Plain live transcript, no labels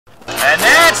And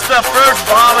that's the first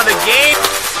bomb of the game.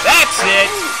 That's it.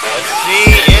 Let's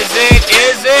see.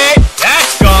 Is it?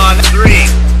 That's gone. 3,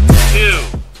 2,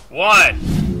 1.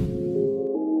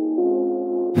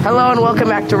 Hello and welcome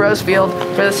back to Rosefield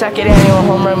for the second annual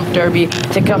Home Run Derby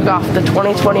to kick off the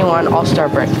 2021 All-Star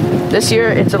Break. This year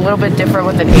it's a little bit different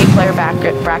with an 8-player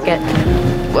bracket,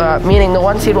 meaning the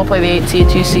 1 seed will play the 8 seed,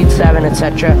 2 seed, 7,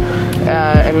 etc.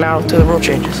 And now to the rule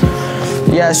changes.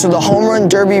 Yeah, so the Home Run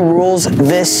Derby rules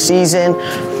this season,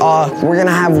 we're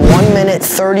gonna have 1 minute,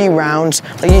 30 rounds.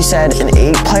 Like you said, an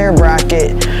 8-player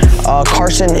bracket.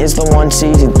 Carson is the 1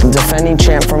 seed, the defending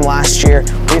champ from last year.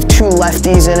 We have 2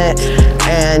 lefties in it,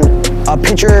 and a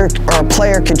pitcher or a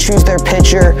player could choose their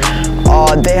pitcher.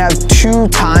 They have 2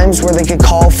 times where they could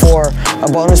call for a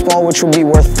bonus ball, which will be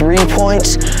worth 3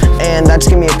 points, and that's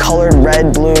gonna be a colored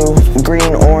red, blue,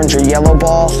 green, orange, or yellow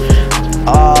ball.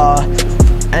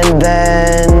 And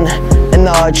then in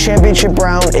the championship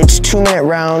round, it's 2-minute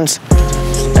rounds.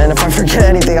 And if I forget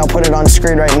anything, I'll put it on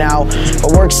screen right now.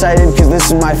 But we're excited because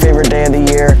this is my favorite day of the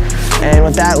year. And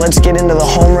with that, let's get into the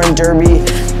Home Run Derby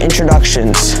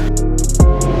introductions.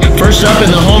 First up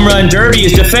in the Home Run Derby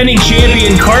is defending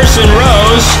champion Carson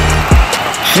Rose,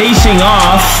 facing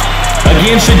off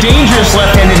against a dangerous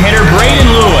left-handed hitter, Braden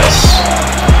Lewis.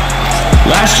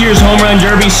 Last year's Home Run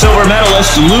Derby silver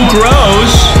medalist, Luke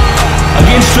Rose,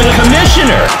 against the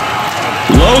commissioner,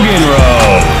 Logan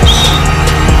Rose.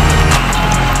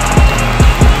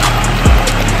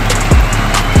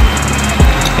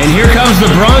 And here comes the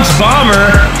Bronx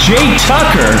Bomber, Jay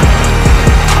Tucker,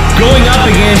 going up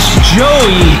against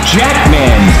Joey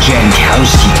Jackman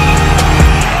Jankowski.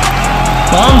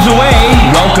 Bombs away,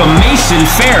 welcome Mason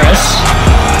Ferris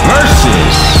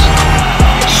versus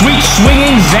sweet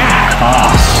swinging Zach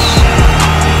Haas.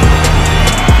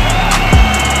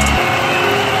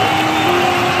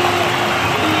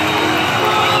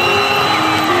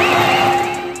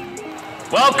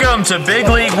 Welcome to Big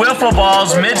League Wiffle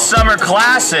Ball's Midsummer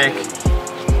Classic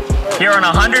here on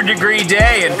a 100-degree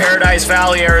day in Paradise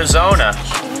Valley, Arizona.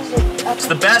 It's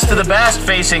the best of the best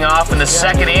facing off in the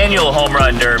second annual Home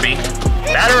Run Derby.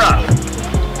 Batter up.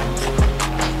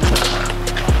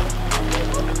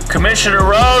 Commissioner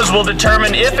Rose will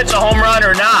determine if it's a home run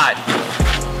or not.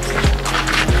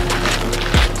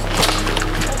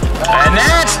 And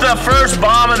that's the first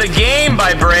bomb of the game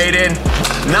by Braden.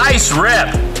 Nice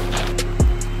rip.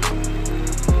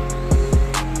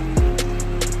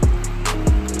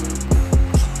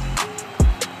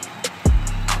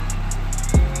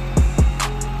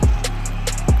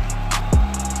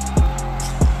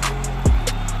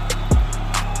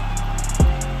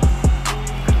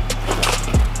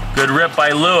 Good rip by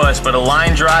Lewis, but a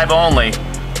line drive only.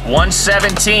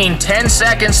 117, 10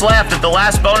 seconds left if the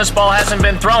last bonus ball hasn't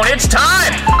been thrown. It's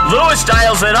time! Lewis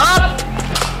dials it up.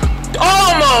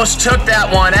 Almost took that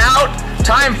one out.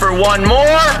 Time for one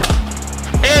more.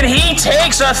 And he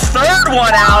takes a 3rd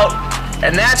one out.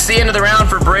 And that's the end of the round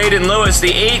for Braden Lewis,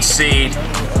 the 8 seed.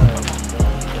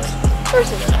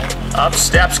 Up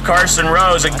steps Carson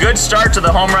Rose. A good start to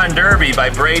the Home Run Derby by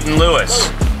Braden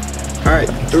Lewis. All right,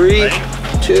 3,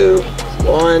 2,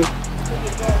 1.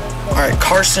 All right,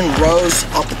 Carson Rose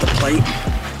up at the plate.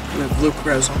 We have Luke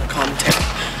Rose on the commentary.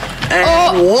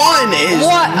 And 1 is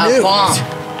what a nuked. bomb.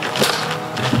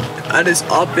 That is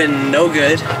up and no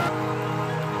good.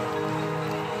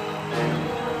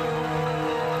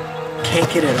 Can't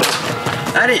get it up.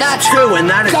 That is 2 and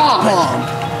that is gone. bomb.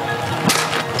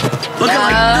 Look at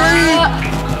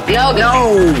like 3.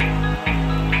 No.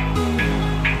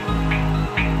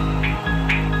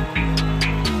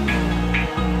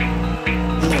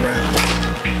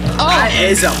 That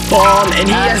is a bomb, and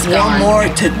he has one more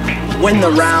to win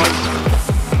the round.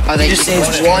 He just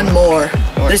needs one more.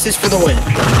 This is for the win.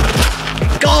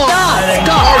 Gone! And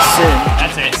Carson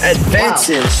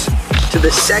advances to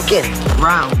the second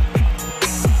round.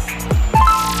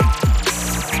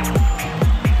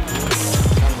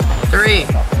 Three,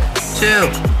 2,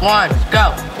 1,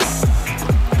 go.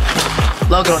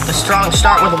 Logan with the strong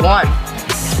start with 1.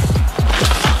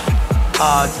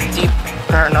 Deep,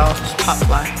 or no, it's top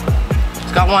fly.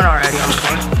 He's got 1 already on the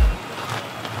board.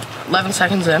 11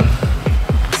 seconds in.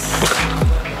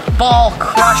 Ball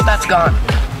crushed, that's gone.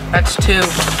 That's 2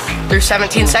 through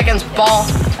 17 seconds. Ball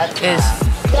is,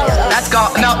 that's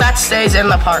gone. No, that stays in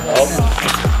the park.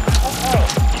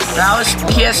 That was,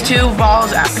 he has 2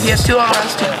 balls, he has 2 home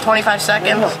runs, 25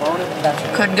 seconds.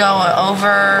 Could go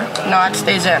over, no, it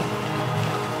stays in.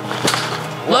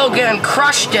 Logan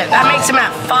crushed it. That makes him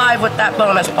at 5 with that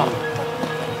bonus ball.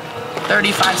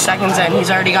 35 seconds in, he's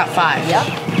already got 5. Yep.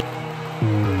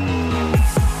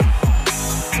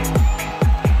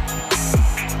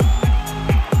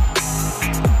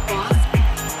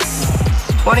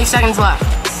 20 seconds left.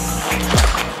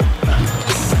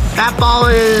 That ball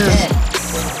is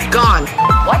gone.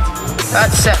 What?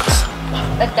 That's 6.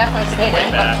 That definitely stayed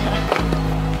in.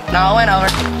 No, it went over.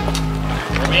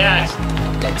 Where we at?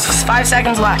 5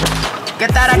 seconds left.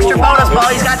 Get that extra bonus ball.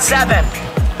 He's got 7.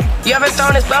 You haven't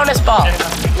thrown his bonus ball.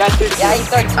 Yeah, he's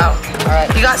good. Oh, All right.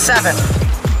 you got 7.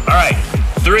 All right,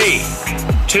 3,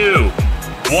 2,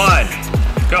 1,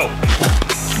 go.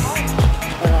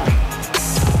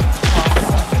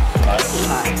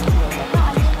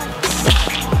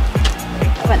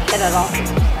 I haven't hit at all.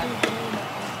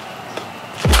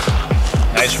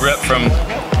 Nice rip from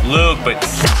Luke, but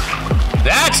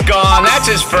that's gone. That's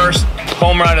his first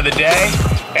home run of the day.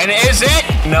 And is it?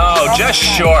 No, just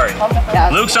short.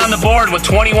 Luke's on the board with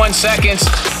 21 seconds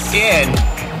in.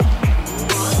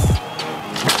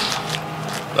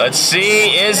 Let's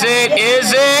see, is it?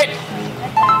 Is it?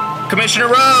 Commissioner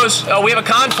Rose, oh, we have a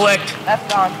conflict. That's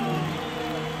gone.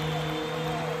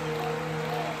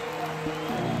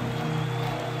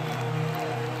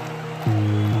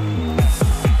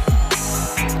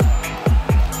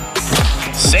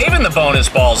 Saving the bonus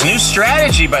balls, new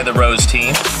strategy by the Rose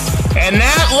team. And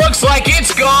that looks like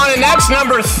it's gone, and that's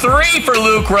number 3 for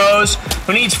Luke Rose,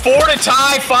 who needs 4 to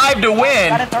tie, 5 to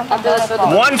win.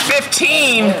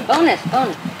 115. Bonus.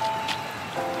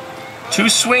 2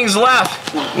 swings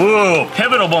left. Ooh,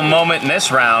 pivotal moment in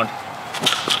this round.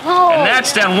 No. And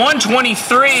that's down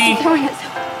 123.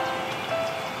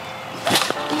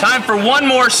 Time for one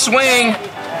more swing.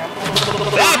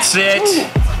 That's it.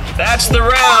 That's the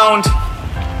round.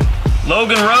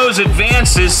 Logan Rose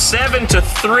advances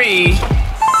 7-3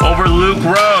 over Luke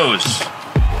Rose.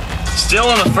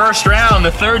 Still in the first round, the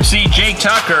 3rd seed Jake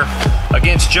Tucker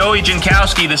against Joey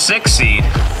Jankowski, the 6th seed.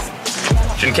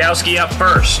 Jankowski up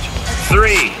first.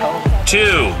 3,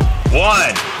 2,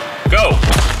 1, go.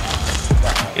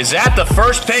 Is that the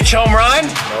first pitch home run?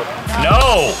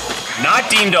 No, not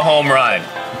deemed a home run.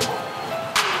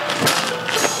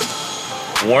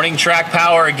 Warning track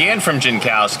power again from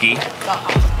Jankowski,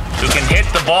 who can hit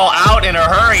the ball out in a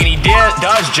hurry, and he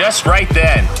does just right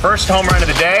then. First home run of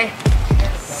the day.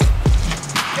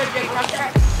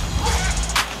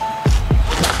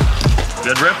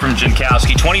 Good rip from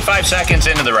Jankowski, 25 seconds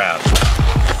into the round.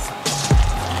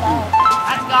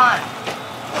 That's gone.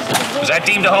 Was that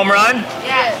deemed a home run?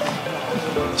 Yes.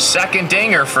 Second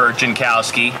dinger for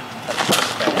Jankowski.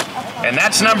 And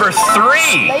that's number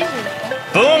 3.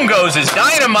 Boom goes his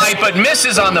dynamite, but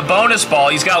misses on the bonus ball.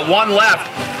 He's got 1 left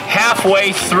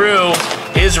halfway through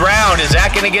his round. Is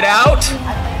that going to get out?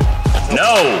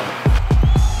 No.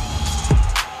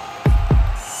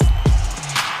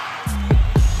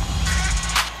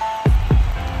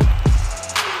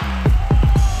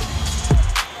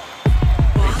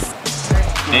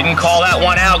 Didn't call that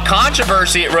one out.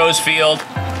 Controversy at Rosefield.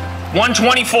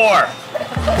 124.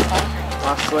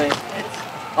 Last swing.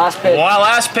 Last pitch.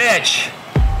 Last pitch.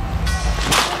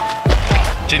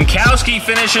 Jankowski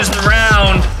finishes the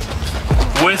round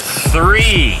with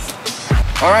 3.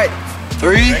 All right,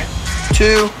 3,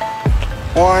 2,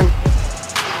 1.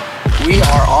 We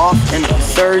are off in the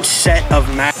 3rd set of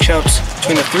matchups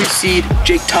between the 3 seed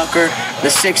Jake Tucker, the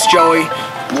 6 Joey.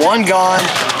 1 gone.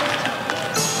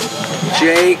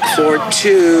 Jake for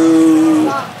 2.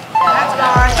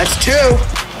 That's 2.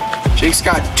 Jake's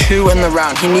got 2 in the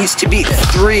round. He needs to beat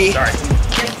 3. Sorry.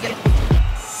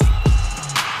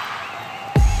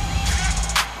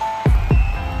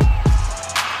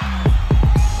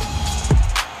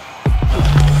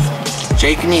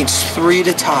 Jake needs 3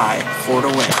 to tie, 4 to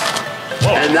win.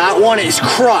 Whoa. And that one is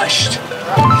crushed.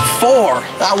 4.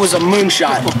 That was a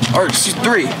moonshot. Or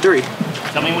 3.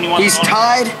 Tell me when you want. He's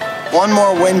tied. 1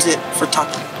 more wins it for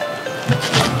Tucker.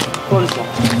 Bonus ball.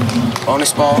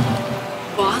 Bonus ball.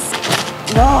 Boss.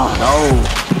 No.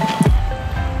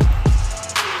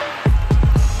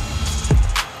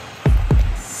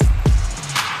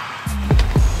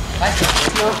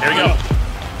 Here we go.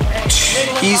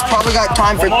 He's probably got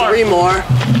time for 3 more.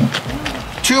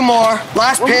 2 more.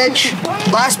 Last pitch.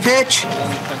 Last pitch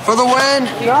for the win.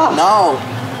 No.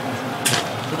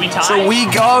 We tie? So we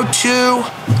go to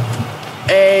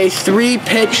a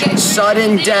 3-pitch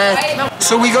sudden death.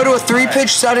 So we go to a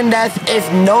 3-pitch sudden death.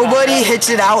 If nobody hits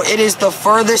it out, it is the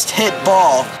furthest hit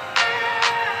ball.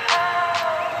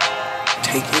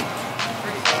 Take it.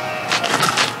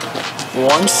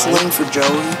 1 swing for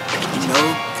Joey.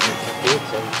 No.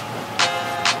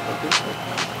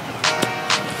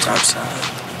 It's outside.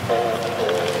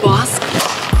 Boss.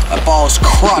 That ball is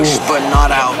crushed, but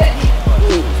not out.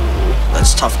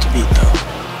 That's tough to beat, though.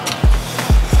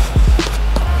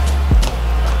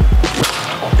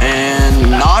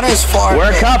 And Not as far.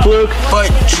 Work up, Luke.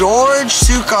 But George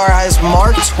Sukar has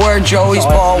marked where Joey's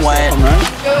ball went.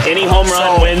 Any home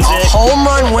run wins A it. home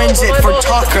run wins it for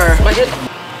Tucker.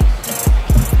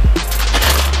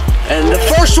 And the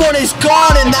first one is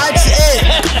gone, and that's it.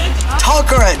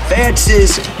 Tucker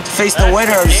advances to face the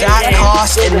winner of Zach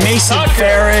Koss and Mason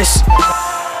Ferris.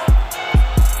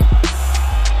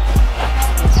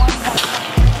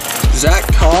 Zach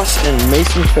Koss and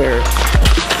Mason Ferris.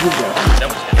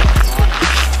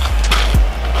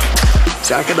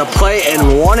 Zach at the plate,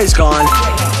 and one is gone.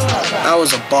 That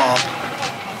was a bomb.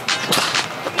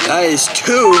 That is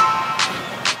two.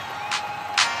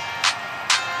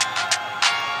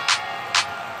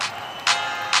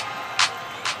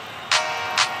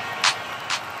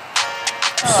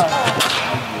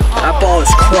 That ball is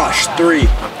crushed. 3,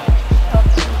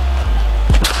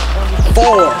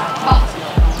 4.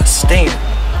 A stinger.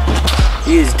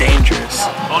 He is dangerous.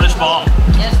 Bonus ball.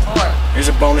 Here's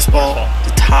a bonus ball to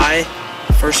tie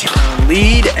first round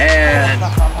lead, and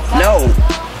no.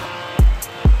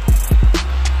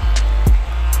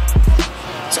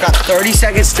 It's got 30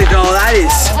 seconds to go. That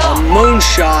is a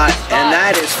moonshot, and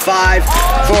that is 5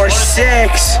 for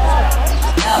 6.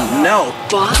 No.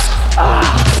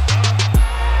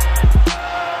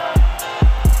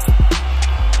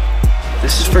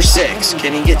 This is for 6.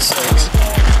 Can he get 6?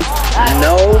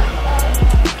 No.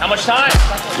 How much time?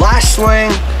 Last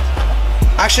swing.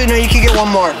 Actually, no, you can get one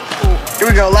more. Here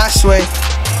we go, last swing.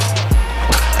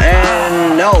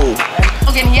 And no.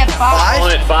 Okay, he had 5.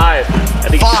 Calling it 5. I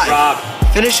think 5. it's dropped.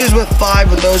 Finishes with 5,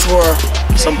 but those were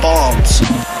some bombs.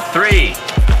 3,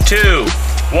 2,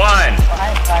 1.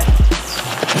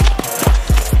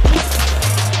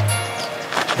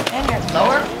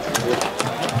 Lower?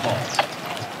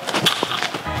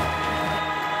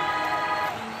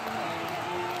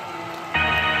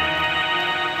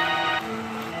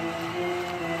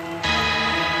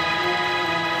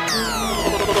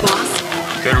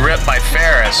 Good rip by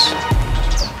Ferris.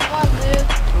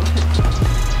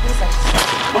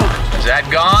 Is that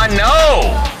gone? No!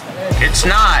 It's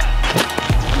not.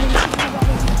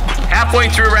 Halfway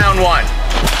through round 1.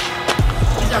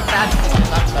 These are bad.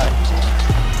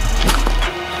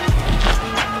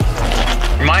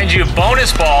 Remind you of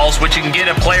bonus balls, which you can get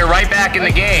a player right back in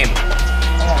the game.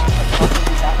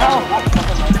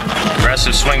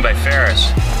 Aggressive swing by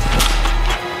Ferris.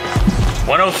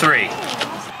 103.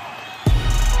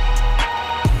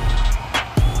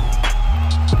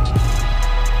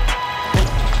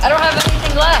 I don't have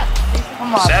anything left.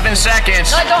 Come on. 7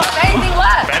 seconds. No, I don't have anything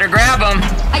left. Better grab them.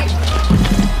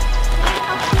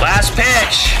 Last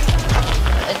pitch.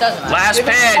 It doesn't matter. Last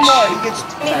pitch.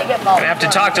 Gonna have to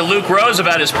talk to Luke Rose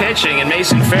about his pitching, and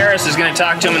Mason Ferris is gonna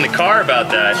talk to him in the car about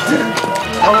that.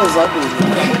 That was ugly.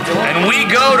 And we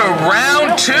go to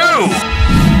round 2.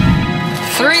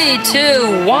 3,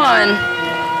 2, 1.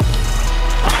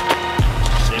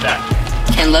 Stay back.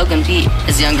 Can Logan beat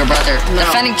his younger brother?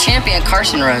 Defending champion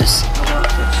Carson Rose.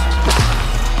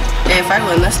 If I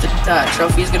win this, the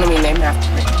trophy is going to be named after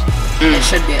me. It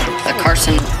should be. The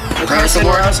Carson The Rose Carson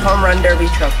Award. Rose Home Run Derby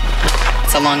trophy.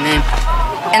 It's a long name.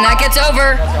 And that gets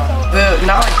over. Boo,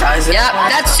 not like that, is it? Yep,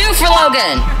 that's 2 for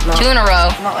Logan. 2 in a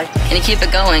row. Not like that. Can he keep it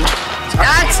going?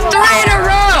 That's 3 in a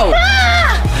row.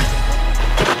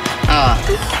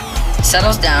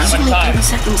 Settles down. How much time? 30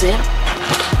 seconds in.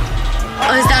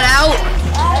 Oh, is that out?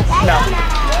 No.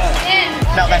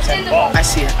 No, that's it. I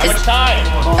see it. How much time?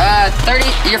 30.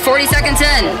 You're 40 seconds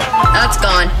in. That's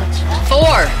gone. 4.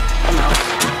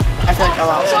 I feel like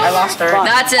I lost 30.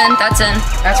 That's in. That's in.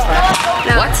 That's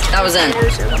fine. What? That was in.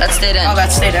 That stayed in. Oh,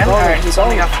 that stayed in? Alright, he's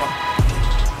only got 4.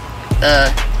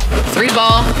 3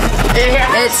 ball.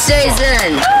 It stays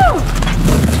in.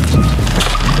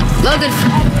 Logan.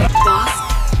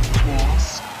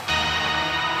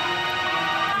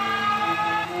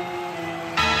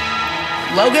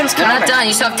 Logan's You're coming. not done.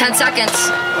 You still have 10 seconds.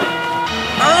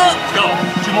 Go.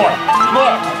 2 more. 2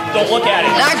 more. Don't look at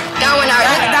it. That went out.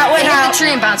 That went Hit out. the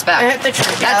tree and bounce back. Hit the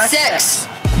tree. Yeah, That's 6.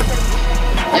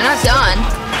 You're not done.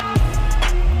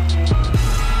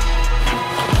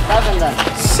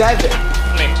 7.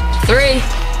 3,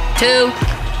 2,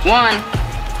 1.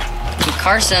 And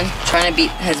Carson trying to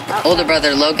beat his older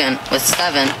brother Logan with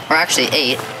 7, or actually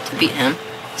 8 to beat him.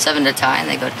 7 to tie, and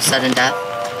they go to sudden death.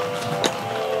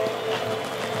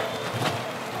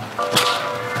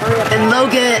 And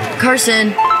Logan,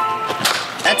 Carson,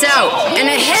 that's out. And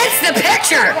it hits the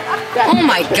pitcher. Oh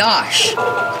my gosh.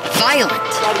 Violent.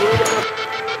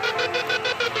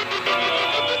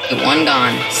 1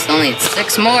 gone. Still need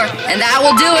 6 more. And that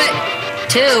will do it.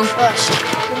 2.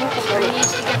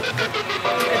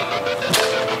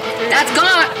 That's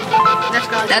gone.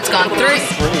 That's gone. 3.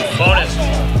 Bonus.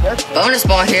 Bonus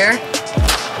ball here.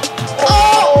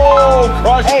 Oh,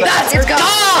 crushed that. It's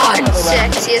gone.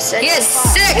 6. He has 6. He has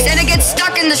 6, and it gets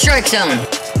stuck in the strike zone.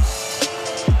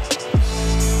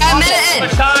 A minute in.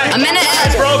 A minute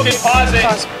It's in. broken. Pause it.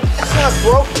 That's not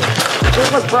broken.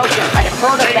 This was broken. I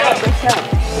heard about it.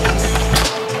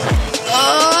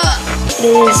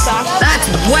 That's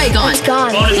way gone. It's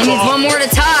gone. Bonus He needs ball. one more to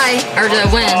tie, or to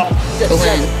win. To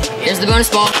win. Here's the bonus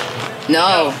ball.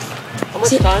 No. How much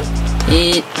time?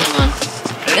 Hold on.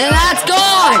 And that's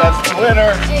gone! That's the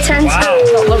winner. 10. Wow.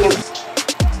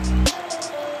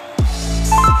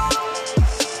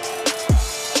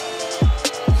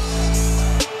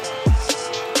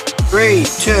 3,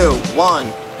 2, 1.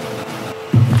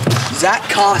 Zach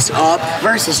Koss up,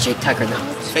 Versus Jake Tucker, though.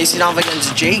 facing off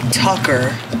against Jake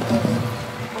Tucker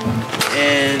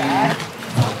in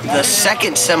the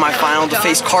second semifinal to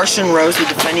face Carson Rose, the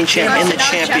defending champ, in the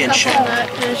championship.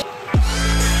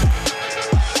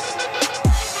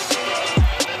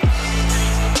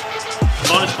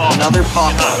 Bonus ball. Another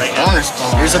pop-up. Bonus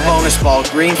ball. Here's a bonus ball.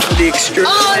 Green for the extreme.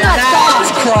 Oh, And that's that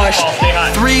is gone. crushed. Stay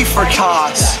high. 3 for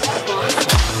Koss.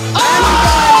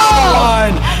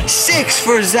 Oh! 6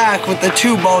 for Zach with the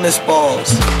 2 bonus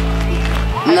balls.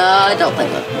 No, I don't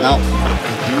think that. No.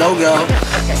 No go.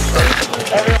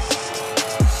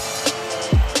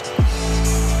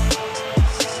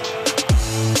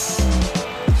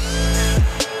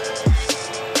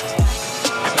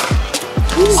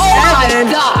 Oh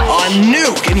my gosh. On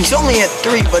Nuke, and he's only at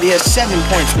 3, but he has 7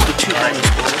 points with the 2 bonus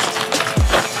balls.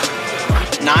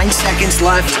 9 seconds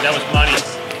left. That was money.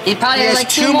 He probably He has has like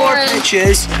 2 more in.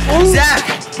 pitches. Zach,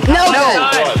 No. No.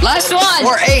 Last one.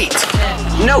 or 8.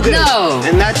 No good. No.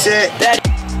 And that's it.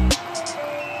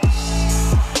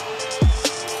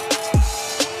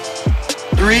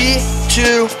 Three,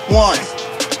 2, 1.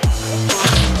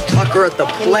 Tucker at the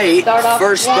plate.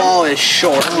 First ball is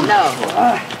short. No.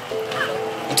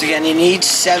 Once again, he needs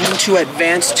 7 to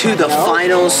advance to the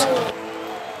finals.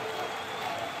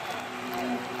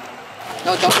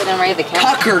 No, don't get him ready to count.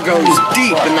 Tucker goes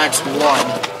deep, and that's 1. 1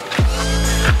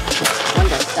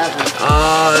 to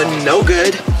 7. No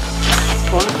good.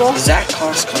 Bonus ball? Zach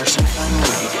Koss Carson final.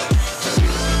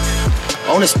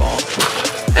 Bonus ball.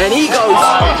 And he goes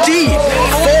deep.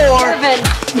 4.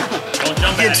 Don't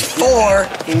jump at Gets it. 4.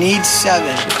 He needs 7.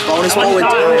 Bonus ball with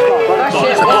time.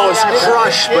 The ball is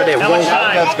crushed, but it How much won't.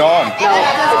 time? That's gone.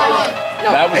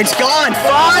 That was It's gone.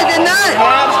 5 and that.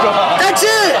 That's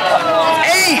it.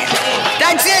 8.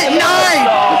 That's it.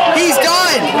 9. He's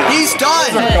done. He's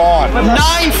done. gone. 9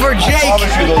 for Jake.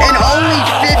 In only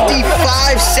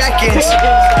 55 seconds,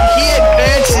 he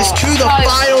advances to the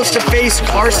finals to face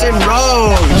Carson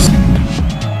Rose.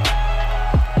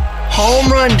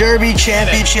 Home Run Derby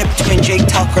Championship between Jake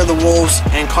Tucker of the Wolves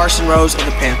and Carson Rose of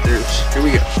the Panthers. Here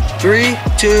we go. 3,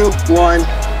 2, 1.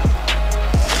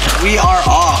 We are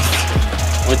off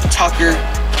with Tucker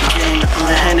getting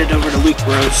handed over to Luke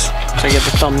Rose. So I get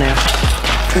the thumbnail.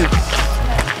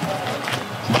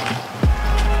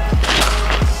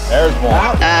 There's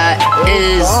one.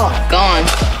 Is gone.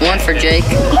 1 for Jake.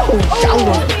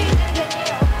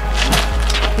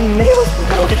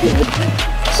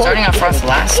 Starting off rough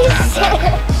last round, but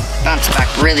bounced back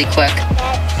really quick.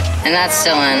 And that's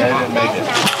still They in. didn't make it.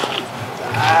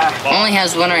 Only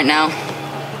has 1 right now.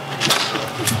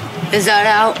 Is that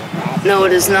out? No,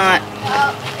 it is not.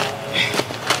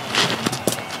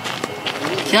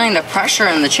 Feeling the pressure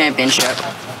in the championship.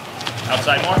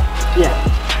 Outside more? Yeah.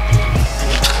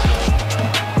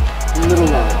 Little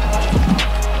low.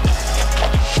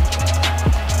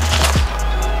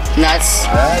 That's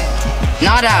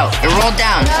not out. It rolled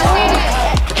down.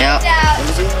 Yep.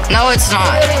 No, it's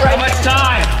not. How much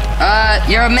time?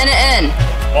 You're a minute in.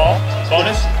 Ball?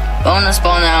 Bonus? Bonus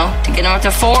ball now to get him up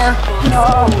to 4.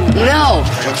 No.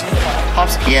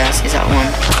 Pops. Yes, he's at 1.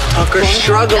 Tucker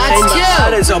struggling, That's but 2.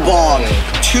 that is a ball.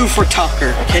 2 for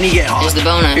Tucker. Can he get off? Here's the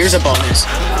bonus. Here's a bonus.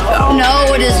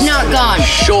 No, it is not gone.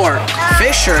 Short.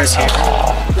 Fisher is here.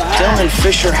 Dylan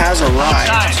Fisher has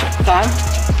arrived. Time.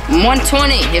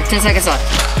 120. You have 10 seconds left.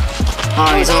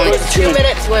 Oh, he's only 2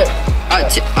 minutes left.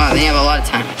 they have a lot of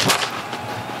time.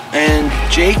 And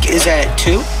Jake is at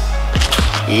 2.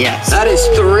 Yes. That is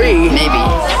 3. Maybe.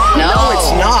 No, No,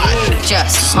 it's not.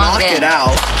 Just Knock it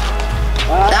out.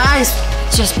 That is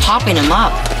just popping him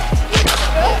up.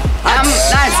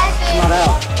 That's not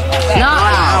out.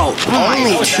 Out.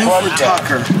 Only 2 for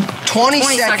Tucker. 20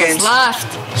 20 seconds seconds. left.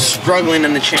 Struggling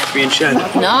in the championship.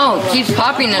 No, keeps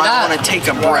popping it Might up. want to take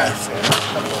a breath.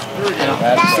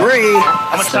 3.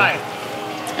 How much time?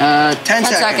 10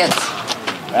 seconds.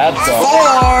 That's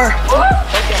gone.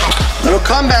 4. Little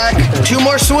Comeback. 2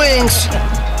 more swings.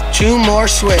 2 more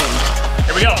swings.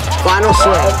 Here we go. Final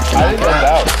swing. I think that's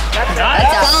out.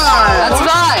 That's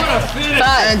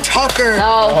 5. And Tucker.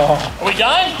 No. Are we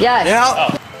done? Yes.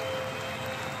 Yep.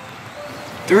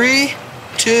 3,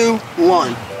 2,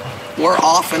 1. We're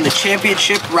off in the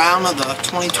championship round of the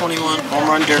 2021 Home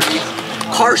Run Derby.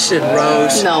 Carson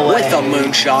Rose with a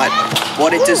moonshot.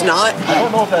 But it does not. I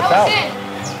don't know if that's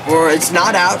out. Or it's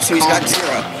not out, so he's got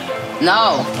 0.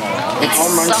 No. It's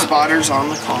Home run sunk. spotters on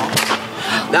the call.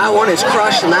 That one is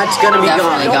crushed, and that's gonna be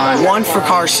Definitely gone. 1 for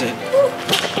Carson.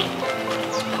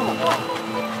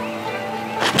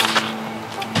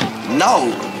 No,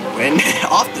 and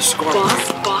off the score.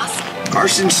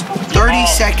 Carson's 30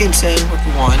 seconds in with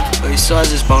 1, but he still has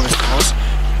his bonus balls.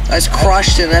 That's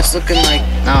crushed, and that's looking like.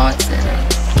 No, it's in.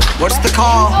 What's the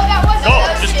call? Go.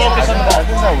 Just focus on the ball. I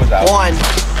think that was out.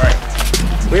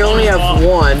 1. We only have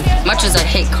 1. As much as I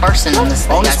hate Carson in this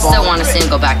thing, I Bonus still ball. want to see him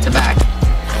go back to back.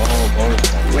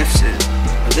 Whiffs it.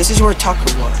 This is where Tucker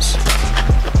was.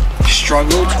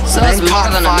 Struggled, So then that's more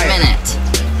caught than fire. a minute.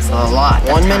 It's a lot.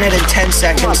 1 minute and 10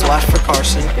 seconds left for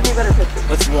Carson.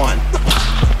 With 1.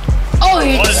 Oh,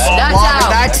 that's out.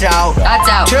 That's out. That's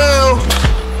out. 2.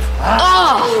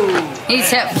 Oh, he's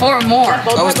hit 4 more.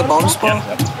 That was the bonus ball?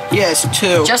 Yes,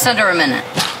 2. Just under a minute.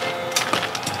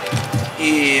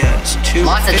 Yes, 2.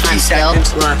 Lots of 50 time still.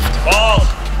 seconds left. Balls.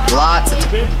 Lots of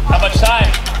How much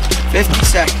time? 50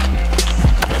 seconds.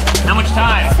 How much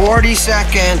time? 40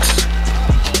 seconds.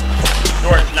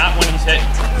 George, not when he's hit.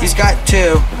 He's got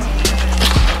 2.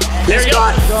 There you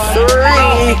go.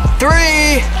 3.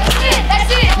 3. That's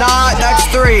it. Nah, that's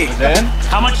 3. Then?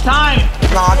 How much time?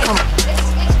 Nah, come on.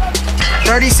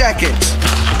 30 seconds.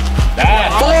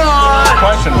 That. 4.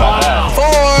 Question about that.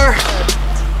 4.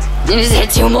 You need to hit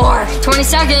 2 more. 20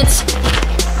 seconds.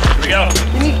 Here we go.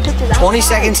 20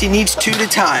 seconds. He needs 2 to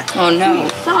tie. Oh no.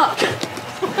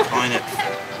 Find it.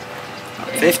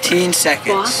 15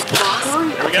 seconds.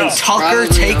 Here we go. Tucker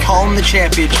take home the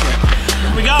championship.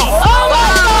 Here we go. Oh my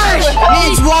gosh!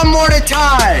 Needs 1 more to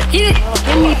tie.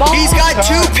 He's got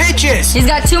 2 pitches. He's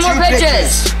got 2 more 2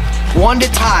 pitches. 1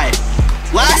 to tie.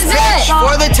 Last This is pitch it.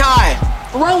 for the tie.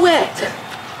 Throw it.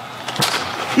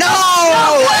 No!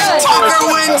 And Tucker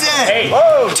wins it. Hey.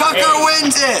 Tucker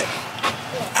wins it.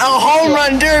 A home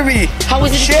run derby. How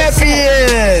was it?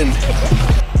 Champion.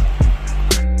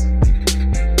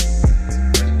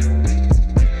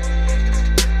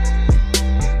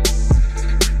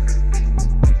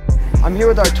 I'm here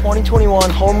with our 2021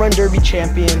 Home Run Derby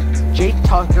champion, Jake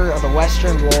Tucker of the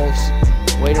Western Wolves.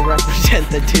 Way to represent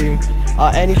the team.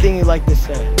 Anything you'd like to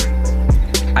say?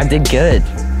 I did good.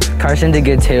 Carson did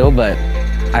good too, but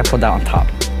I pulled out on top.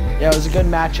 Yeah, it was a good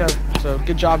matchup, so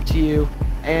good job to you,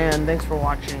 and thanks for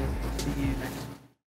watching.